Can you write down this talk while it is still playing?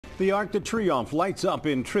The Arc de Triomphe lights up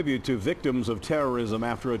in tribute to victims of terrorism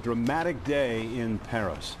after a dramatic day in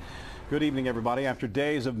Paris. Good evening, everybody. After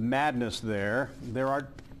days of madness there are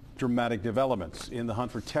dramatic developments in the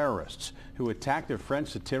hunt for terrorists who attacked a French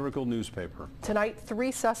satirical newspaper. Tonight,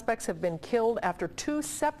 3 suspects have been killed after 2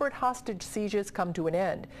 separate hostage sieges come to an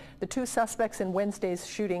end. The 2 suspects in Wednesday's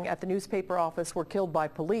shooting at the newspaper office were killed by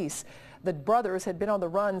police. The brothers had been on the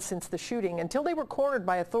run since the shooting until they were cornered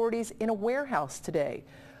by authorities in a warehouse today.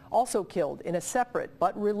 Also killed in a separate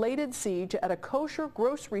but related siege at a kosher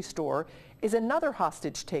grocery store is another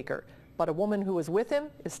hostage taker, but a woman who was with him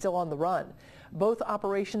is still on the run. Both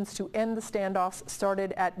operations to end the standoffs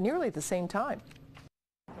started at nearly the same time.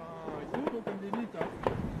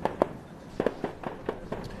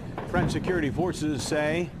 French security forces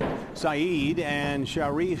say Saeed and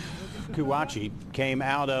Sharif Kouachi came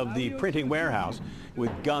out of the printing warehouse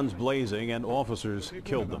with guns blazing and officers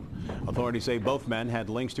killed them. Authorities say both men had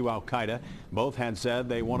links to al-Qaida. Both had said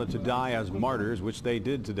they wanted to die as martyrs, which they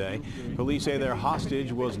did today. Police say their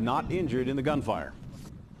hostage was not injured in the gunfire.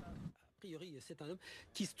 C'est un homme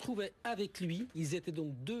qui se trouvait avec lui. Ils étaient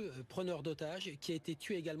donc 2 preneurs d'otages qui a été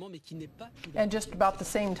tué également mais qui n'est pas. And just about the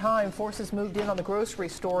same time, forces moved in on the grocery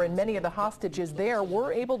store and many of the hostages there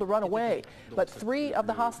were able to run away. But 3 of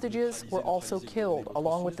the hostages were also killed,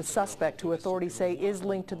 along with the suspect who authorities say is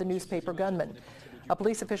linked to the newspaper gunman. A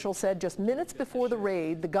police official said just minutes before the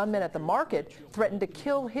raid, the gunman at the market threatened to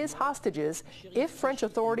kill his hostages if French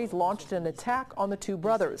authorities launched an attack on the 2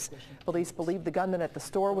 brothers. Police believe the gunman at the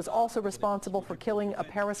store was also responsible for killing a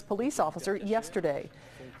Paris police officer yesterday.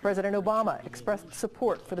 President Obama expressed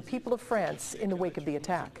support for the people of France in the wake of the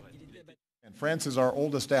attack. And France is our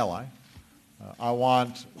oldest ally. I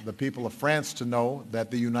want the people of France to know that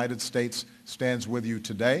the United States stands with you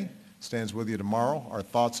today, stands with you tomorrow. Our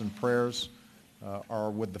thoughts and prayers are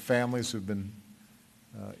with the families who've been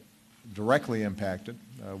directly impacted.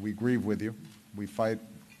 We grieve with you. We fight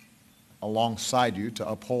alongside you to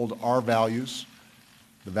uphold our values,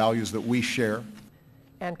 the values that we share.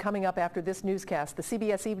 And coming up after this newscast, the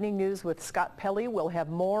CBS Evening News with Scott Pelley will have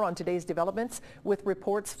more on today's developments with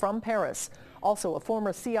reports from Paris. Also, a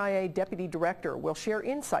former CIA deputy director will share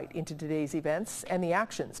insight into today's events and the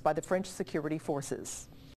actions by the French security forces.